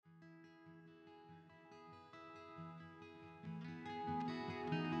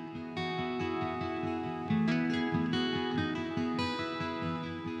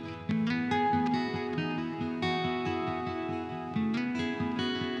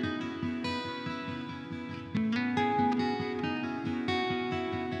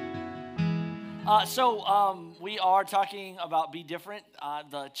We are talking about be different.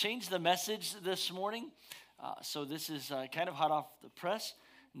 Change the message this morning. This is kind of hot off the press.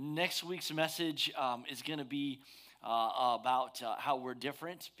 Next week's message is going to be about how we're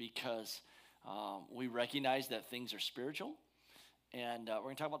different because we recognize that things are spiritual, and we're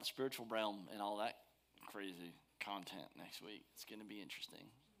going to talk about the spiritual realm and all that crazy content next week. It's going to be interesting.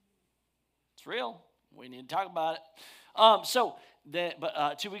 It's real. We need to talk about it.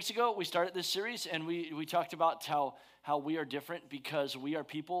 2 weeks ago, we started this series, and we talked about how we are different because we are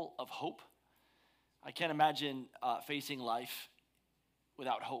people of hope. I can't imagine facing life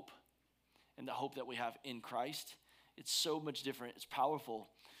without hope and the hope that we have in Christ. It's so much different. It's powerful.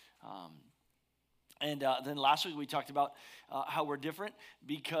 Then last week, we talked about how we're different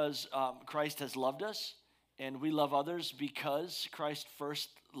because Christ has loved us. And we love others because Christ first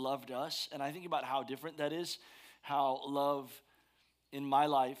loved us. And I think about how different that is, how love in my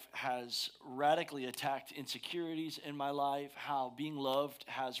life has radically attacked insecurities in my life, how being loved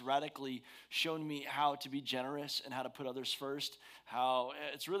has radically shown me how to be generous and how to put others first, how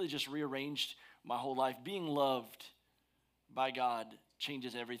it's really just rearranged my whole life. Being loved by God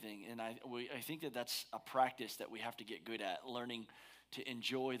changes everything. And I think that that's a practice that we have to get good at, learning to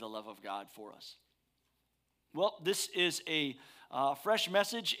enjoy the love of God for us. Well, this is a fresh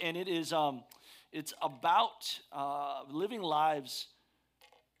message, and it's about living lives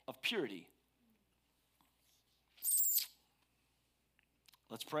of purity.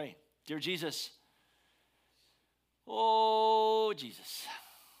 Let's pray. Dear Jesus, oh, Jesus,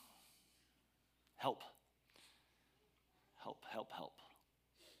 help. Help, help, help.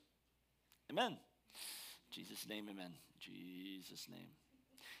 Amen. In Jesus' name, amen. Jesus' name.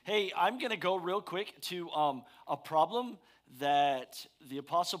 Hey, I'm going to go real quick to a problem that the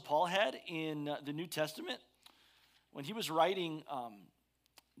Apostle Paul had in the New Testament. When he was writing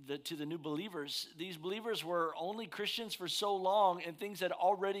to the new believers, these believers were only Christians for so long, and things had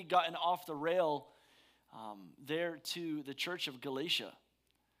already gotten off the rail there to the church of Galatia.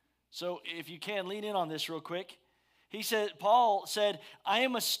 So if you can, lean in on this real quick. Paul said, I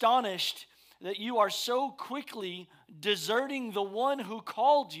am astonished that you are so quickly deserting the one who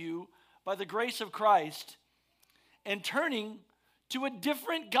called you by the grace of Christ and turning to a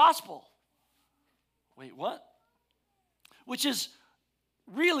different gospel. Wait, what? Which is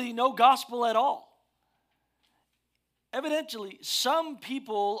really no gospel at all. Evidently, some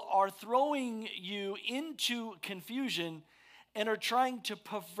people are throwing you into confusion and are trying to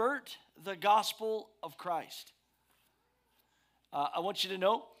pervert the gospel of Christ. I want you to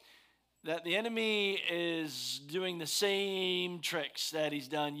know that the enemy is doing the same tricks that he's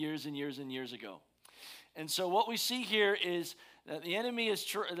done years and years and years ago. And so what we see here is that the enemy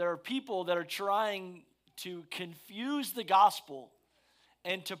there are people that are trying to confuse the gospel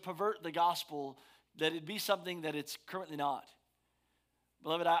and to pervert the gospel, that it be something that it's currently not.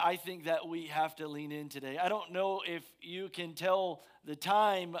 Beloved, I think that we have to lean in today. I don't know if you can tell the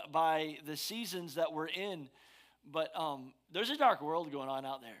time by the seasons that we're in, but there's a dark world going on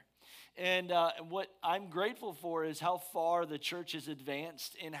out there. And what I'm grateful for is how far the church has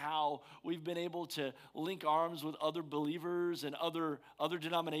advanced in how we've been able to link arms with other believers and other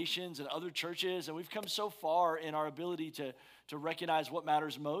denominations and other churches. And we've come so far in our ability to recognize what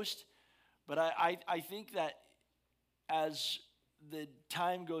matters most. But I think that as the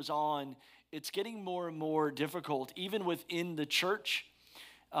time goes on, it's getting more and more difficult, even within the church,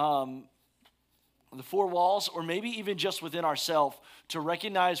 the four walls, or maybe even just within ourselves, to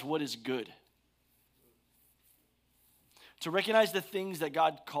recognize what is good. To recognize the things that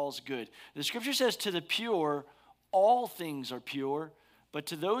God calls good. The scripture says, to the pure, all things are pure, but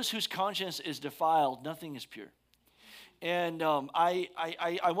to those whose conscience is defiled, nothing is pure. And I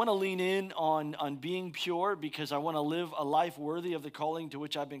want to lean in on being pure because I want to live a life worthy of the calling to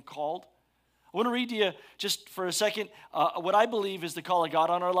which I've been called. I want to read to you just for a second what I believe is the call of God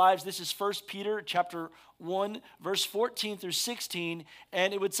on our lives. This is 1 Peter chapter 1, verse 14 through 16.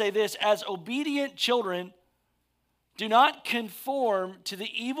 And it would say this: as obedient children, do not conform to the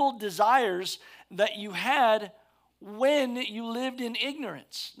evil desires that you had when you lived in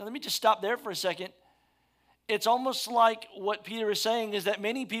ignorance. Now let me just stop there for a second. It's almost like what Peter is saying is that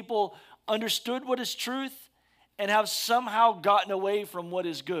many people understood what is truth and have somehow gotten away from what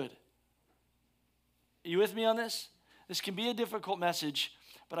is good. Are you with me on this? This can be a difficult message,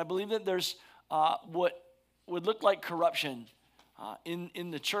 but I believe that there's what would look like corruption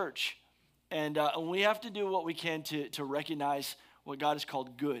in the church. And we have to do what we can to recognize what God has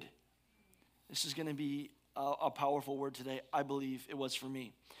called good. This is going to be a powerful word today. I believe it was for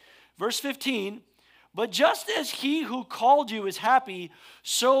me. Verse 15, But just as he who called you is happy,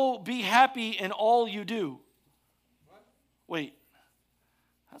 so be happy in all you do. What? Wait,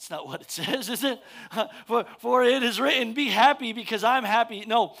 that's not what it says, is it? For it is written, be happy because I'm happy.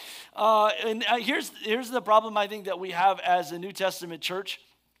 No, here's the problem I think that we have as a New Testament church.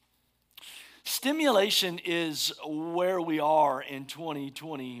 Stimulation is where we are in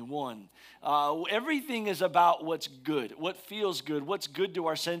 2021. Everything is about what's good, what feels good, what's good to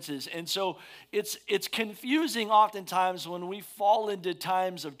our senses. And so it's confusing oftentimes when we fall into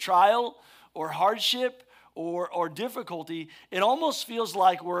times of trial or hardship or difficulty. It almost feels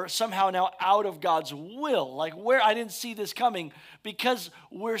like we're somehow now out of God's will, like where I didn't see this coming, because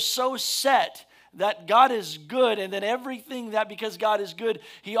we're so set that God is good, and then everything that because God is good,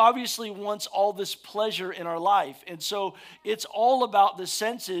 he obviously wants all this pleasure in our life. And so it's all about the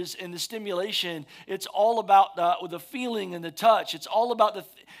senses and the stimulation. It's all about the feeling and the touch. It's all about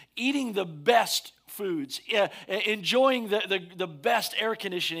eating the best foods, enjoying the best air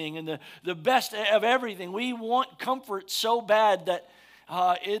conditioning and the best of everything. We want comfort so bad that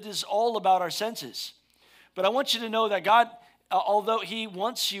it is all about our senses. But I want you to know that God, although he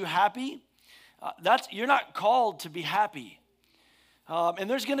wants you happy, you're not called to be happy. And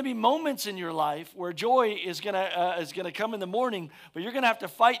there's going to be moments in your life where joy is going to come in the morning, but you're going to have to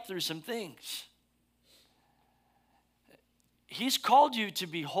fight through some things. He's called you to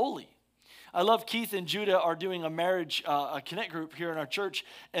be holy. I love Keith and Judah are doing a marriage a connect group here in our church,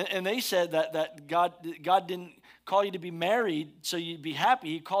 and they said that God didn't call you to be married so you'd be happy.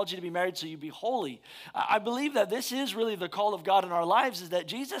 He called you to be married so you'd be holy. I believe that this is really the call of God in our lives, is that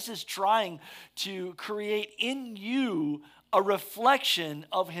Jesus is trying to create in you a reflection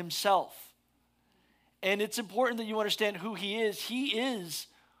of himself. And it's important that you understand who he is. He is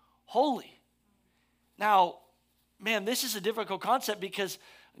holy. Now, man, this is a difficult concept because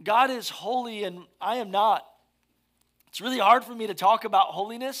God is holy and I am not. It's really hard for me to talk about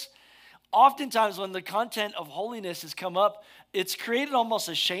holiness. Oftentimes when the content of holiness has come up, it's created almost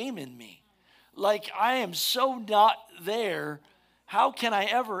a shame in me. Like, I am so not there. How can I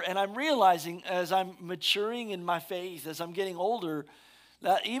ever? And I'm realizing as I'm maturing in my faith, as I'm getting older,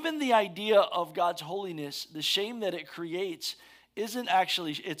 that even the idea of God's holiness, the shame that it creates, isn't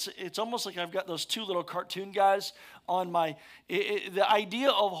actually, it's almost like I've got those two little cartoon guys on my, the idea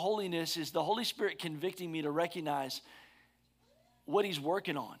of holiness is the Holy Spirit convicting me to recognize what he's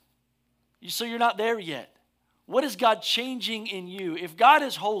working on. So you're not there yet. What is God changing in you? If God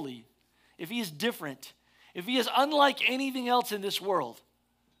is holy, if he is different, if he is unlike anything else in this world,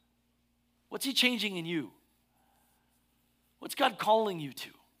 what's he changing in you? What's God calling you to?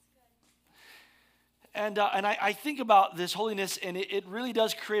 And I think about this holiness, and it really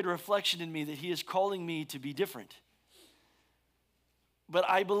does create a reflection in me that he is calling me to be different. But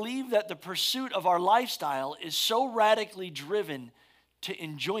I believe that the pursuit of our lifestyle is so radically driven to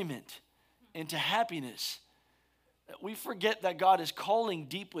enjoyment and to happiness that we forget that God is calling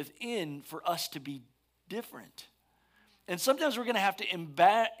deep within for us to be different. And sometimes we're going to have to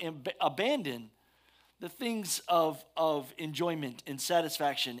abandon the things of enjoyment and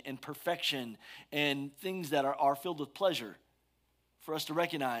satisfaction and perfection and things that are filled with pleasure for us to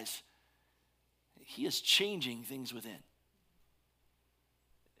recognize he is changing things within.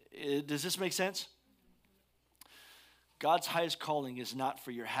 Does this make sense? God's highest calling is not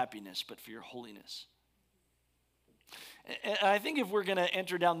for your happiness, but for your holiness. And I think if we're going to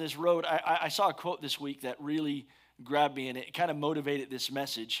enter down this road, I saw a quote this week that really grabbed me, and it kind of motivated this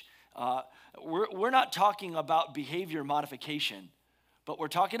message. We're not talking about behavior modification, but we're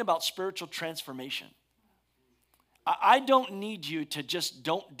talking about spiritual transformation. I don't need you to just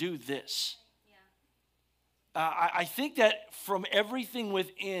don't do this. I think that from everything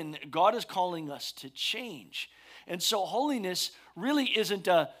within, God is calling us to change. And so holiness really isn't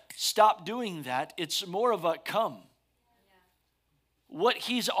a stop doing that. It's more of a come. What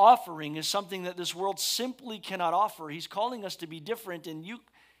he's offering is something that this world simply cannot offer. He's calling us to be different, and you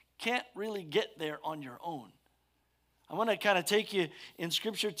can't really get there on your own. I want to kind of take you in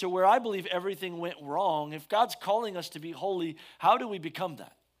Scripture to where I believe everything went wrong. If God's calling us to be holy, how do we become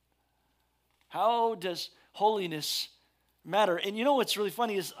that? How does holiness matter? And you know what's really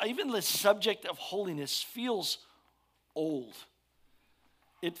funny is even the subject of holiness feels old.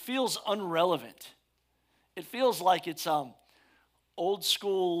 It feels unrelevant. It feels like it's old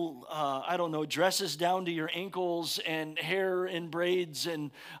school, dresses down to your ankles and hair in braids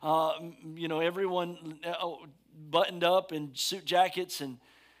and, everyone buttoned up and suit jackets, and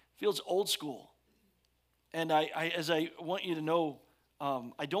feels old school. And I want you to know,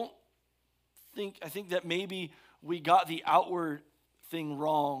 I think that maybe we got the outward thing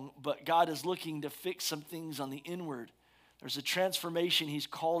wrong, but God is looking to fix some things on the inward. There's a transformation he's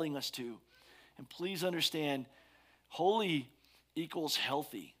calling us to. And please understand, holy equals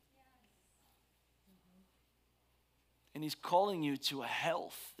healthy. And he's calling you to a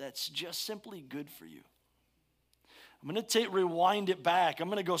health that's just simply good for you. I'm going to rewind it back. I'm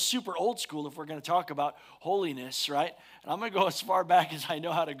going to go super old school if we're going to talk about holiness, right? And I'm going to go as far back as I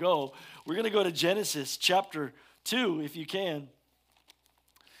know how to go. We're going to go to Genesis chapter 2, if you can.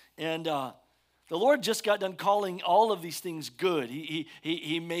 And the Lord just got done calling all of these things good.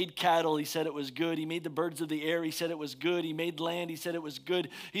 He made cattle. He said it was good. He made the birds of the air. He said it was good. He made land. He said it was good.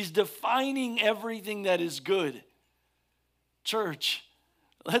 He's defining everything that is good. Church,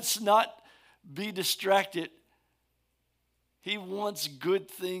 let's not be distracted. He wants good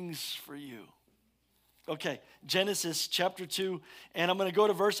things for you. Okay, Genesis chapter 2, and I'm going to go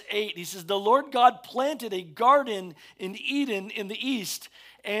to verse 8. He says, the Lord God planted a garden in Eden in the east,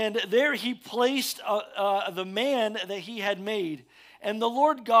 and there he placed the man that he had made. And the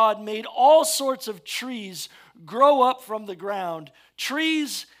Lord God made all sorts of trees grow up from the ground,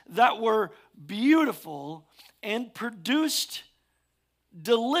 trees that were beautiful and produced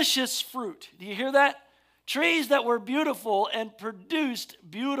delicious fruit. Do you hear that? Trees that were beautiful and produced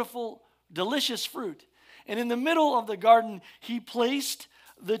beautiful, delicious fruit. And in the middle of the garden, he placed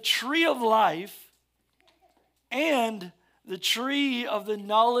the tree of life and the tree of the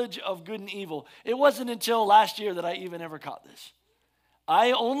knowledge of good and evil. It wasn't until last year that I even ever caught this.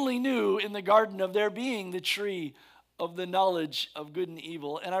 I only knew in the garden of there being the tree of the knowledge of good and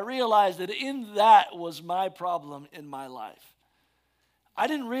evil. And I realized that in that was my problem in my life. I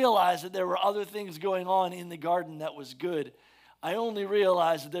didn't realize that there were other things going on in the garden that was good. I only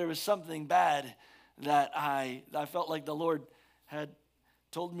realized that there was something bad that I felt like the Lord had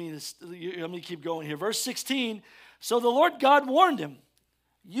told me this. Let me keep going here. Verse 16, so the Lord God warned him,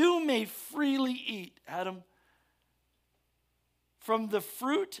 you may freely eat, Adam, from the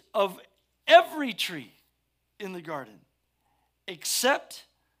fruit of every tree in the garden, except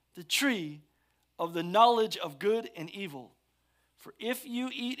the tree of the knowledge of good and evil. For if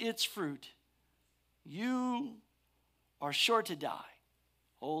you eat its fruit, you are sure to die.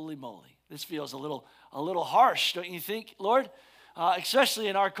 Holy moly. This feels a little harsh, don't you think, Lord? Especially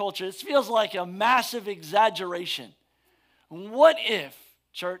in our culture. This feels like a massive exaggeration. What if,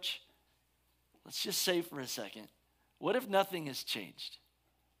 church, let's just say for a second, what if nothing has changed?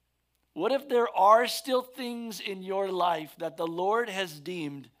 What if there are still things in your life that the Lord has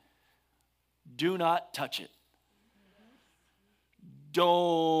deemed, do not touch it?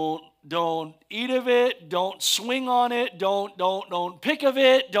 Don't eat of it. Don't swing on it. Don't pick of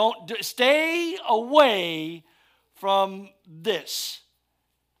it. Stay away from this.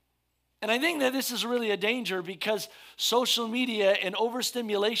 And I think that this is really a danger because social media and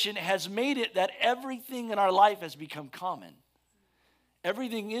overstimulation has made it that everything in our life has become common.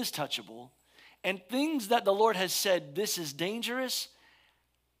 Everything is touchable. And things that the Lord has said, this is dangerous,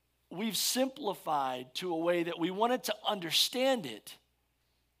 we've simplified to a way that we wanted to understand it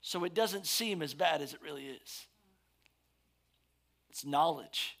so it doesn't seem as bad as it really is. It's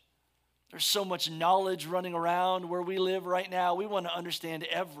knowledge. There's so much knowledge running around where we live right now. We want to understand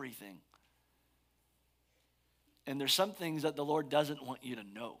everything. And there's some things that the Lord doesn't want you to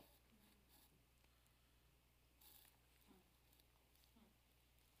know.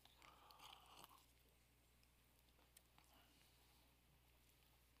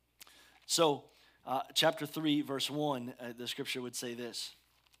 So, chapter 3, verse 1, the scripture would say this.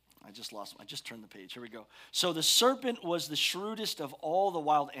 I just turned the page. Here we go. So the serpent was the shrewdest of all the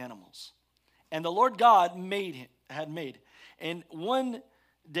wild animals. And the Lord God had made. And one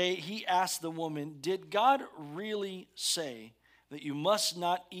day he asked the woman, did God really say that you must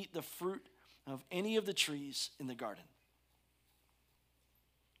not eat the fruit of any of the trees in the garden?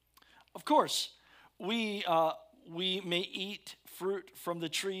 Of course, we may eat fruit from the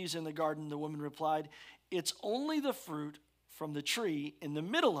trees in the garden, the woman replied. It's only the fruit from the tree in the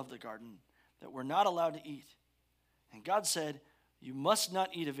middle of the garden that we're not allowed to eat. And God said, you must not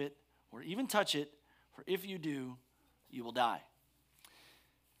eat of it or even touch it, for if you do, you will die.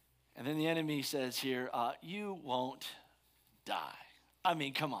 And then the enemy says here, you won't die. I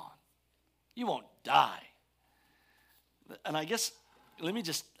mean, come on. You won't die. And I guess, let me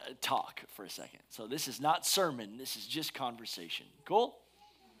just talk for a second. So this is not sermon. This is just conversation. Cool?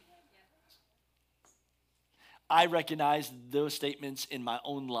 I recognize those statements in my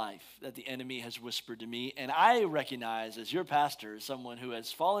own life that the enemy has whispered to me. And I recognize as your pastor, as someone who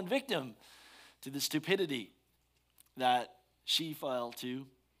has fallen victim to the stupidity that she fell to.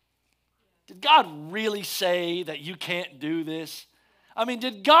 Did God really say that you can't do this? I mean,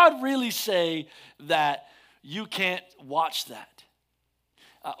 did God really say that you can't watch that?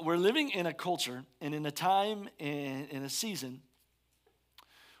 We're living in a culture and in a time and in a season.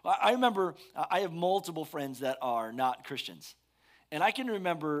 I remember I have multiple friends that are not Christians. And I can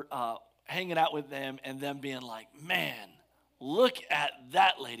remember hanging out with them and them being like, man, look at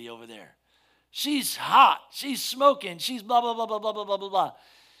that lady over there. She's hot. She's smoking. She's blah, blah, blah, blah, blah, blah, blah, blah, blah.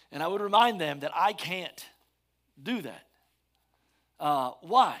 And I would remind them that I can't do that.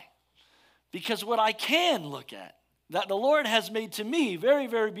 Why? Because what I can look at, that the Lord has made to me very,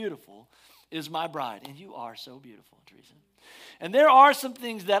 very beautiful, is my bride. And you are so beautiful, Teresa. And there are some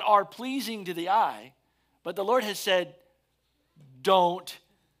things that are pleasing to the eye, but the Lord has said, don't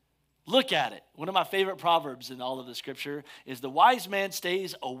look at it. One of my favorite proverbs in all of the scripture is the wise man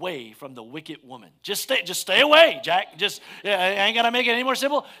stays away from the wicked woman. Just stay away, Jack. I ain't gonna make it any more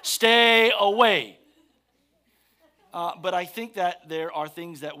simple. Stay away. But I think that there are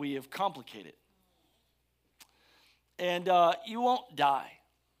things that we have complicated. And you won't die.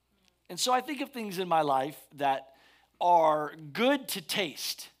 And so I think of things in my life that are good to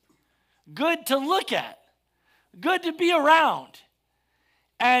taste, good to look at, good to be around.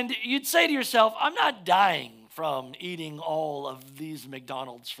 And you'd say to yourself, I'm not dying from eating all of these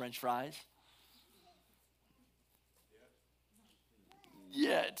McDonald's French fries.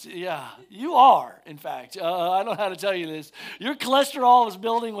 Yeah, you are, in fact. I don't know how to tell you this. Your cholesterol is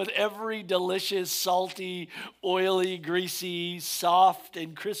building with every delicious, salty, oily, greasy, soft,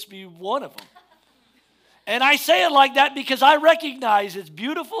 and crispy one of them. And I say it like that because I recognize it's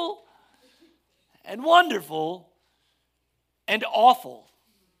beautiful and wonderful and awful.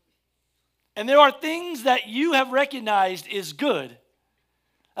 And there are things that you have recognized is good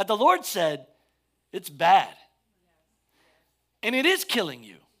that the Lord said, it's bad. And it is killing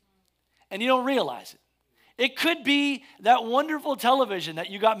you. And you don't realize it. It could be that wonderful television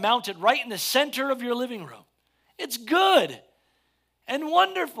that you got mounted right in the center of your living room. It's good and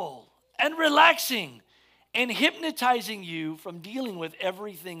wonderful and relaxing and hypnotizing you from dealing with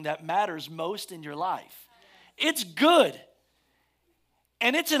everything that matters most in your life. It's good.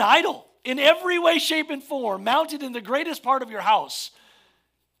 And it's an idol in every way, shape, and form, mounted in the greatest part of your house.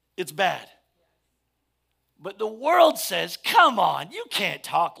 It's bad. But the world says, come on, you can't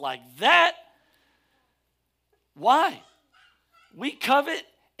talk like that. Why? We covet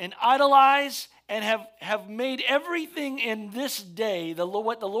and idolize and have made everything in this day,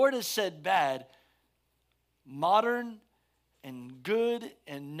 what the Lord has said bad, modern and good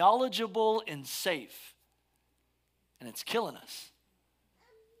and knowledgeable and safe. And it's killing us.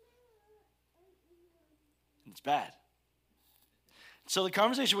 It's bad. So the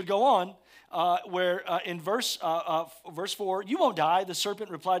conversation would go on where in verse 4, you won't die, the serpent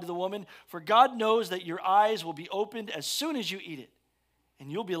replied to the woman, for God knows that your eyes will be opened as soon as you eat it,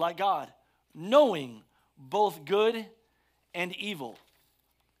 and you'll be like God, knowing both good and evil.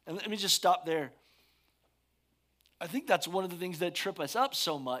 And let me just stop there. I think that's one of the things that trip us up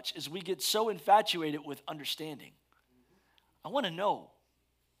so much is we get so infatuated with understanding. I want to know.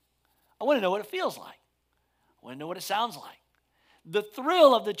 I want to know what it feels like. I want to know what it sounds like. The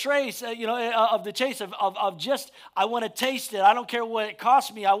thrill of the chase, of just, I want to taste it. I don't care what it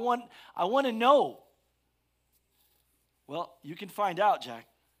costs me. I want to know. Well, you can find out, Jack.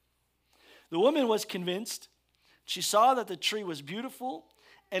 The woman was convinced. She saw that the tree was beautiful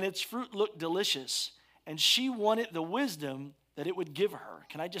and its fruit looked delicious, and she wanted the wisdom that it would give her.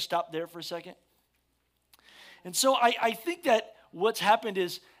 Can I just stop there for a second? And so I think that what's happened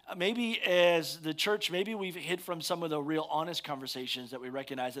is maybe as the church, maybe we've hid from some of the real honest conversations that we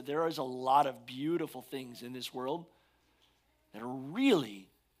recognize that there is a lot of beautiful things in this world that are really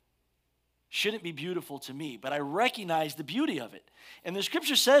shouldn't be beautiful to me, but I recognize the beauty of it. And the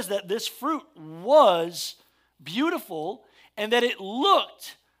scripture says that this fruit was beautiful and that it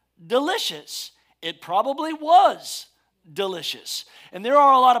looked delicious. It probably was delicious. And there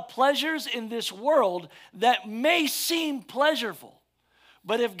are a lot of pleasures in this world that may seem pleasurable.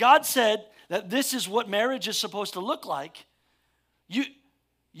 But if God said that this is what marriage is supposed to look like,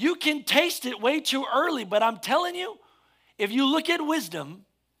 you can taste it way too early. But I'm telling you, if you look at wisdom,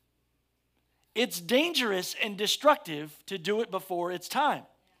 it's dangerous and destructive to do it before it's time.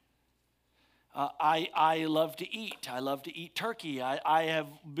 I love to eat. I love to eat turkey. I have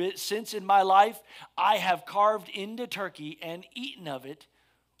been, since in my life, I have carved into turkey and eaten of it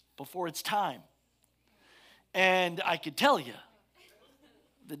before it's time. And I could tell you,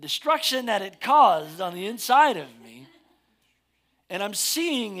 the destruction that it caused on the inside of me, and I'm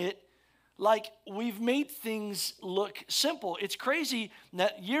seeing it like we've made things look simple. It's crazy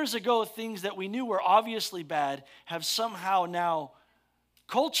that years ago, things that we knew were obviously bad have somehow now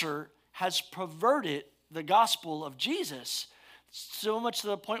culture has perverted the gospel of Jesus so much to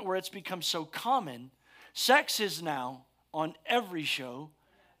the point where it's become so common. Sex is now on every show,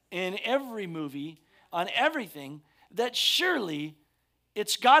 in every movie, on everything, that surely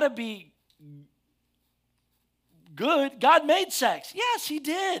it's got to be good. God made sex. Yes, he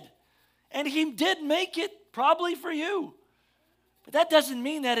did. And he did make it probably for you. But that doesn't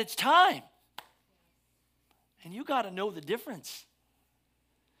mean that it's time. And you got to know the difference.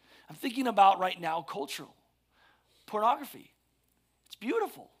 I'm thinking about right now cultural pornography. It's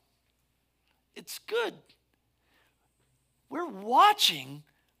beautiful. It's good. We're watching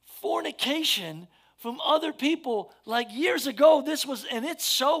fornication from other people like years ago. This was, and it's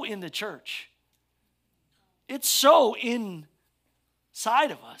so in the church. It's so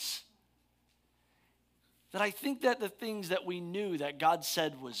inside of us that I think that the things that we knew that God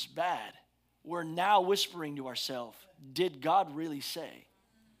said was bad, we're now whispering to ourselves, did God really say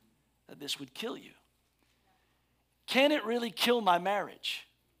that this would kill you? Can it really kill my marriage?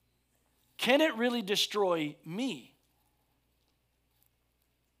 Can it really destroy me?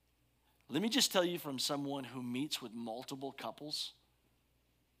 Let me just tell you from someone who meets with multiple couples,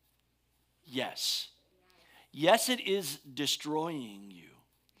 yes. Yes, it is destroying you.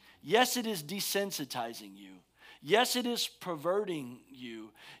 Yes, it is desensitizing you. Yes, it is perverting you.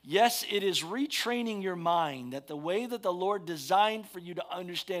 Yes, it is retraining your mind that the way that the Lord designed for you to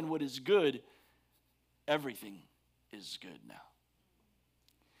understand what is good, everything is good now.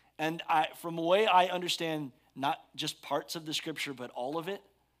 And from the way I understand not just parts of the scripture, but all of it,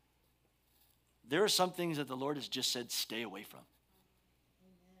 there are some things that the Lord has just said, stay away from.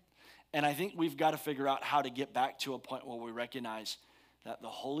 And I think we've got to figure out how to get back to a point where we recognize that the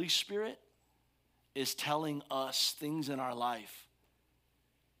Holy Spirit is telling us things in our life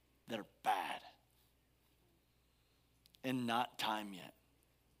that are bad and not time yet.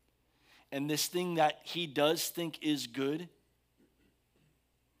 And this thing that he does think is good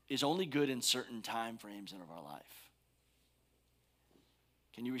is only good in certain time frames of our life.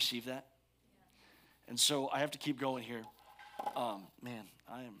 Can you receive that? And so I have to keep going here. Man,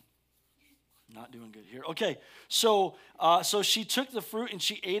 I am not doing good here. Okay, so she took the fruit and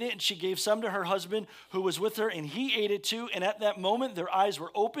she ate it, and she gave some to her husband who was with her, and he ate it too. And at that moment, their eyes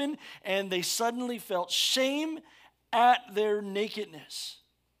were open, and they suddenly felt shame at their nakedness.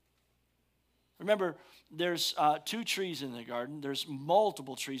 Remember, there's 2 trees in the garden. There's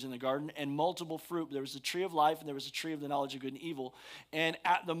multiple trees in the garden and multiple fruit. There was the tree of life and there was the tree of the knowledge of good and evil. And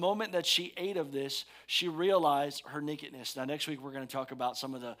at the moment that she ate of this, she realized her nakedness. Now, next week, we're going to talk about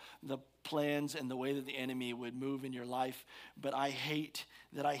some of the plans and the way that the enemy would move in your life. But I hate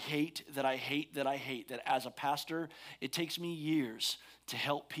that as a pastor, it takes me years to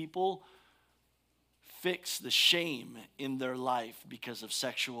help people fix the shame in their life because of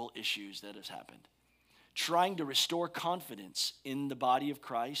sexual issues that has happened. Trying to restore confidence in the body of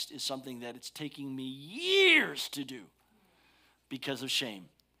Christ is something that it's taking me years to do because of shame.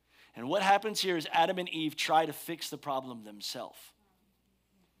 And what happens here is Adam and Eve try to fix the problem themselves.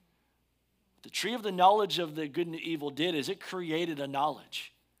 The tree of the knowledge of the good and the evil did is it created a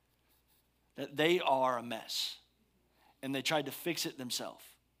knowledge that they are a mess. And they tried to fix it themselves.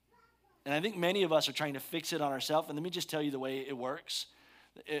 And I think many of us are trying to fix it on ourselves. And let me just tell you the way it works.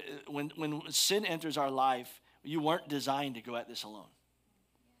 When sin enters our life, you weren't designed to go at this alone.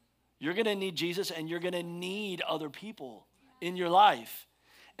 You're going to need Jesus, and you're going to need other people in your life.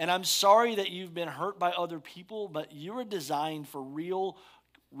 And I'm sorry that you've been hurt by other people, but you were designed for real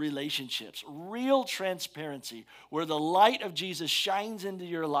relationships, real transparency, where the light of Jesus shines into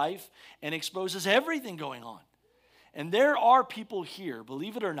your life and exposes everything going on. And there are people here,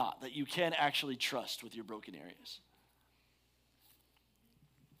 believe it or not, that you can actually trust with your broken areas.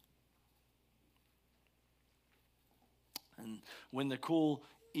 And when the cool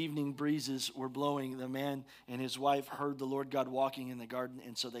evening breezes were blowing, the man and his wife heard the Lord God walking in the garden,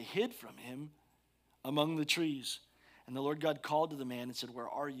 and so they hid from him among the trees. And the Lord God called to the man and said, "Where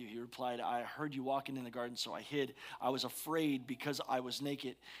are you?" He replied, "I heard you walking in the garden, so I hid. I was afraid because I was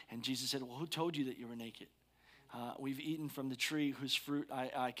naked." And Jesus said, "Well, who told you that you were naked? We've eaten from the tree whose fruit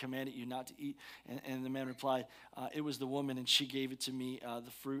I commanded you not to eat." And the man replied, "It was the woman, and she gave it to me,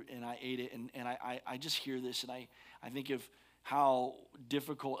 the fruit, and I ate it." And I just hear this, and I think of how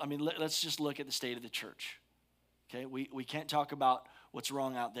difficult. I mean, let's just look at the state of the church. Okay, we can't talk about what's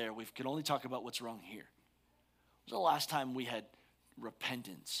wrong out there. We can only talk about what's wrong here. When was the last time we had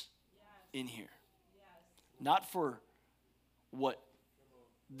repentance in here? Not for what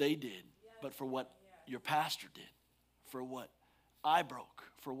they did, but for what your pastor did, for what I broke,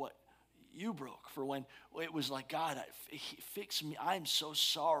 for what you broke, for when it was like, God, fix me. I'm so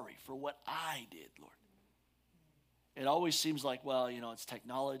sorry for what I did, Lord. It always seems like, well, it's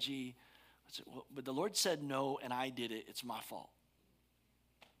technology. But the Lord said no, and I did it. It's my fault.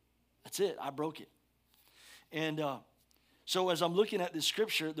 That's it. I broke it. And so as I'm looking at this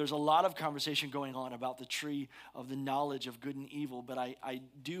scripture, there's a lot of conversation going on about the tree of the knowledge of good and evil. But I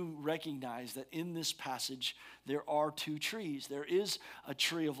do recognize that in this passage, there are two trees. There is a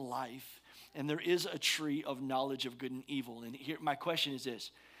tree of life, and there is a tree of knowledge of good and evil. And here, my question is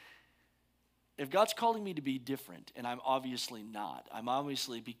this. If God's calling me to be different, and I'm obviously not, I'm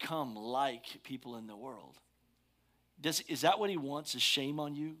obviously become like people in the world, is that what he wants, is shame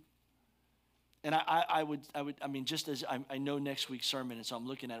on you? And I would, just as I know next week's sermon, and so I'm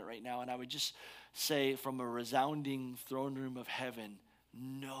looking at it right now, and I would just say from a resounding throne room of heaven,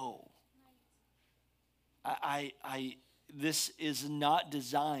 no. This is not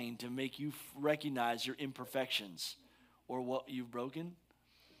designed to make you recognize your imperfections or what you've broken.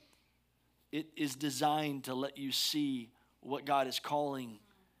 It is designed to let you see what God is calling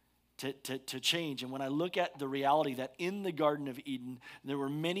to change. And when I look at the reality that in the Garden of Eden, there were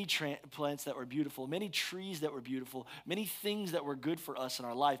many plants that were beautiful, many trees that were beautiful, many things that were good for us in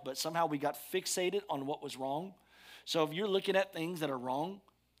our life, but somehow we got fixated on what was wrong. So if you're looking at things that are wrong,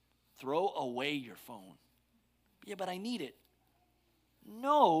 throw away your phone. Yeah, but I need it.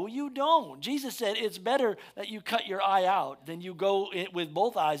 No, you don't. Jesus said it's better that you cut your eye out than you go with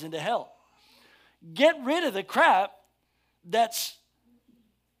both eyes into hell. Get rid of the crap that's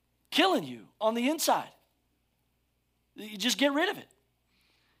killing you on the inside. You just get rid of it.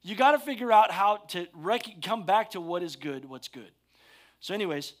 You got to figure out how to come back to what is good, what's good. So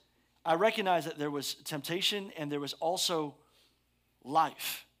anyways, I recognize that there was temptation and there was also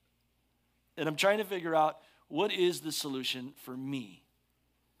life. And I'm trying to figure out, what is the solution for me?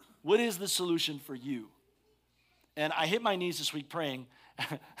 What is the solution for you? And I hit my knees this week praying,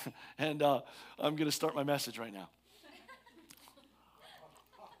 and I'm going to start my message right now.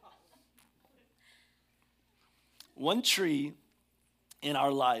 One tree in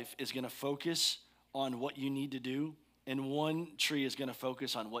our life is going to focus on what you need to do, and one tree is going to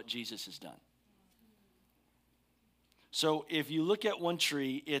focus on what Jesus has done. So if you look at one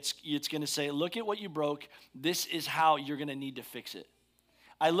tree, it's going to say, look at what you broke. This is how you're going to need to fix it.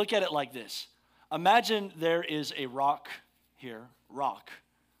 I look at it like this. Imagine there is a rock here, rock.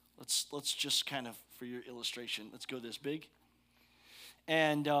 Let's just kind of, for your illustration, let's go this big.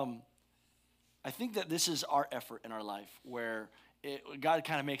 And I think that this is our effort in our life where God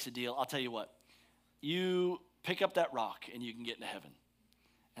kind of makes a deal. I'll tell you what, you pick up that rock and you can get into heaven.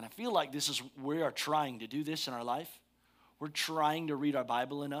 And I feel like we are trying to do this in our life. We're trying to read our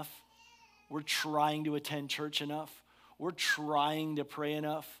Bible enough. We're trying to attend church enough. We're trying to pray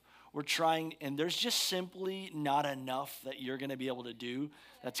enough. We're trying, and there's just simply not enough that you're going to be able to do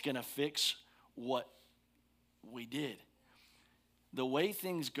that's going to fix what we did. The way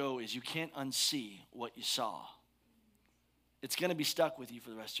things go is you can't unsee what you saw. It's going to be stuck with you for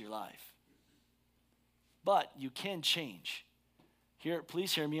the rest of your life. But you can change.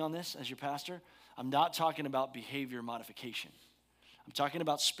 Please hear me on this as your pastor. I'm not talking about behavior modification. I'm talking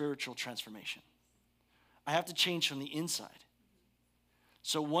about spiritual transformation. I have to change from the inside.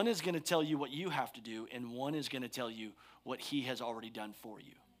 So one is going to tell you what you have to do, and one is going to tell you what he has already done for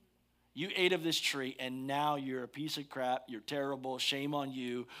you. You ate of this tree, and now you're a piece of crap. You're terrible. Shame on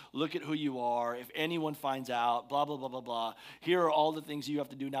you. Look at who you are. If anyone finds out, blah, blah, blah, blah, blah. Here are all the things you have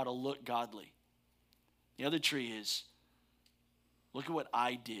to do now to look godly. The other tree is, look at what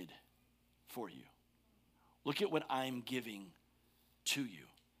I did for you. Look at what I'm giving to you.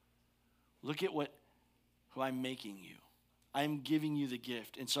 Look at who I'm making you. I'm giving you the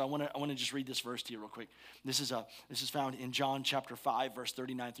gift. And so I want to just read this verse to you real quick. This is found in John chapter 5, verse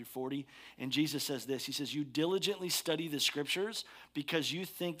 39 through 40. And Jesus says this. He says, you diligently study the scriptures because you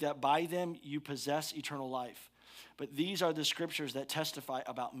think that by them you possess eternal life. But these are the scriptures that testify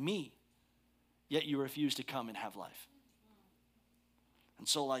about me, yet you refuse to come and have life. And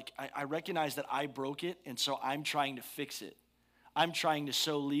so I recognize that I broke it, and so I'm trying to fix it. I'm trying to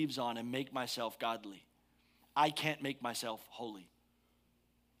sew leaves on and make myself godly. I can't make myself holy.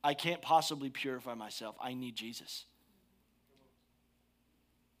 I can't possibly purify myself. I need Jesus.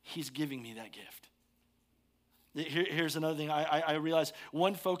 He's giving me that gift. Here's another thing I realize.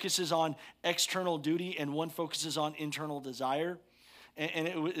 One focuses on external duty and one focuses on internal desire.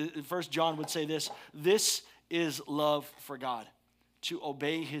 And First John would say this. This is love for God, to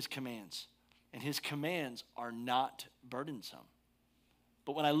obey his commands. And his commands are not burdensome.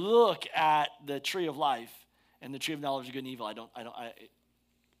 But when I look at the tree of life and the tree of knowledge of good and evil,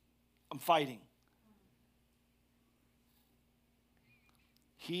 I'm fighting.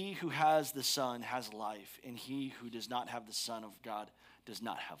 He who has the Son has life, and he who does not have the Son of God does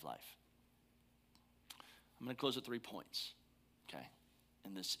not have life. I'm going to close with 3 points, okay?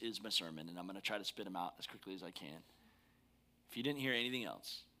 And this is my sermon, and I'm going to try to spit them out as quickly as I can. If you didn't hear anything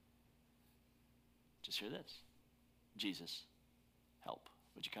else, just hear this. Jesus, help.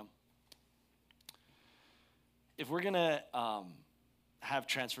 Would you come? If we're going to have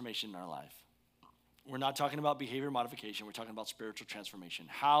transformation in our life, we're not talking about behavior modification. We're talking about spiritual transformation.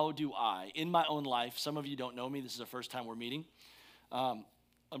 How do I, in my own life, some of you don't know me. This is the first time we're meeting. I'm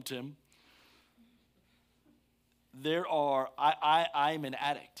Tim. I'm an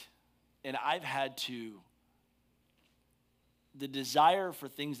addict, and I've had to, the desire for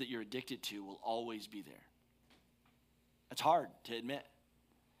things that you're addicted to will always be there. It's hard to admit.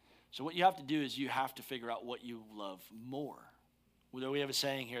 So what you have to do is you have to figure out what you love more. We have a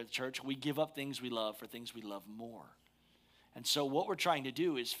saying here at the church, we give up things we love for things we love more. And so what we're trying to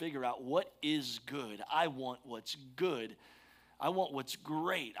do is figure out what is good. I want what's good. I want what's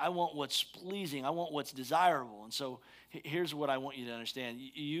great. I want what's pleasing. I want what's desirable. And so here's what I want you to understand.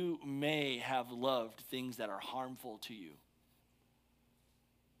 You may have loved things that are harmful to you.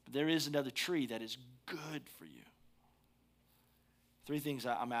 But there is another tree that is good for you. 3 things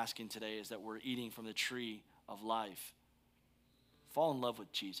I'm asking today is that we're eating from the tree of life. Fall in love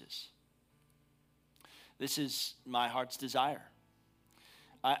with Jesus. This is my heart's desire.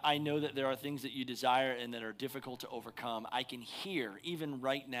 I know that there are things that you desire and that are difficult to overcome. I can hear, even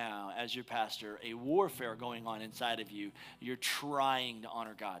right now, as your pastor, a warfare going on inside of you. You're trying to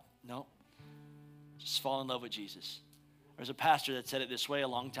honor God. No, just fall in love with Jesus. There's a pastor that said it this way a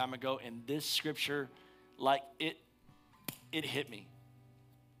long time ago, and this scripture, like it hit me.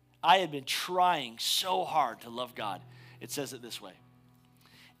 I had been trying so hard to love God. It says it this way.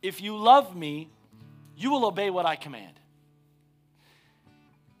 If you love me, you will obey what I command.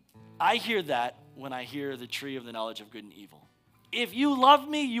 I hear that when I hear the tree of the knowledge of good and evil. If you loved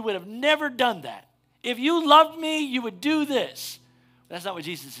me, you would have never done that. If you loved me, you would do this. That's not what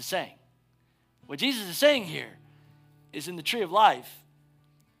Jesus is saying. What Jesus is saying here is in the tree of life,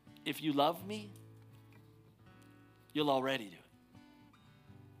 if you love me, you'll already do it.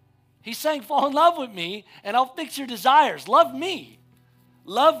 He's saying, fall in love with me, and I'll fix your desires. Love me.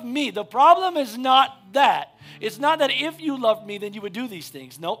 Love me. The problem is not that. It's not that if you loved me, then you would do these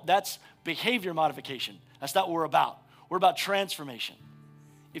things. Nope, that's behavior modification. That's not what we're about. We're about transformation.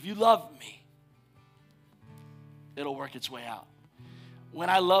 If you love me, it'll work its way out. When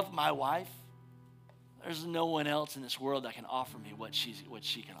I love my wife, there's no one else in this world that can offer me what she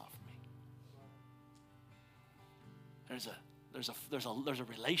can offer me. There's a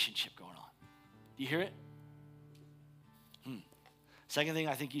relationship going on. Do you hear it? Second thing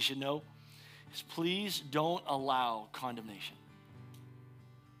I think you should know is please don't allow condemnation.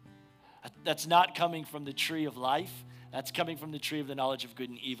 That's not coming from the tree of life. That's coming from the tree of the knowledge of good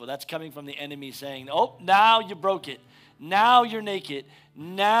and evil. That's coming from the enemy saying, oh, now you broke it. Now you're naked.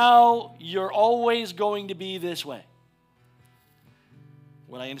 Now you're always going to be this way.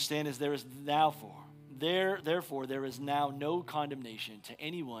 What I understand is therefore there is now no condemnation to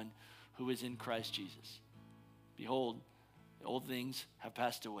anyone who is in Christ Jesus. Behold, the old things have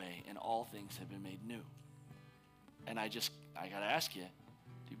passed away, and all things have been made new. And I got to ask you,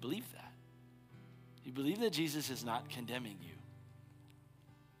 do you believe that? Do you believe that Jesus is not condemning you?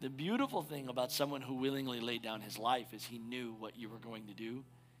 The beautiful thing about someone who willingly laid down his life is he knew what you were going to do.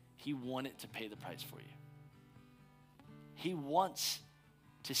 He wanted to pay the price for you. He wants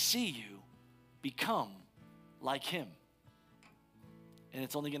to see you become like him. And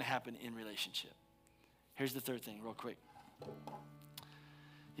it's only going to happen in relationship. Here's the third thing, real quick.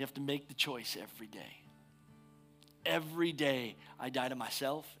 You have to make the choice every day. Every day I die to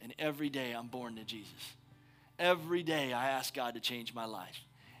myself, and every day I'm born to Jesus. Every day I ask God to change my life.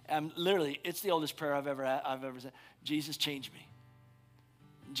 And literally, it's the oldest prayer I've ever said. Jesus, change me.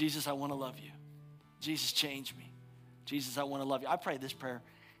 Jesus, I want to love you. Jesus, change me. Jesus, I want to love you. I pray this prayer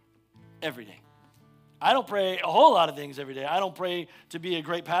every day. I don't pray a whole lot of things every day. I don't pray to be a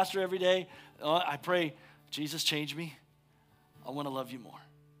great pastor every day. I pray, Jesus, change me. I want to love you more.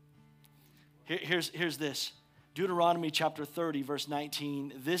 Here's this. Deuteronomy chapter 30, verse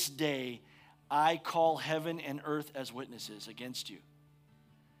 19. This day I call heaven and earth as witnesses against you,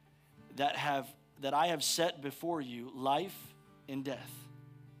 that I have set before you life and death,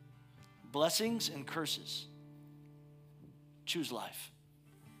 blessings and curses. Choose life.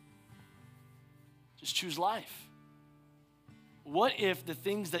 Just choose life. What if the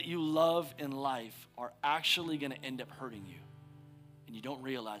things that you love in life are actually going to end up hurting you and you don't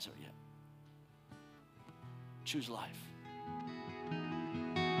realize it yet? choose life.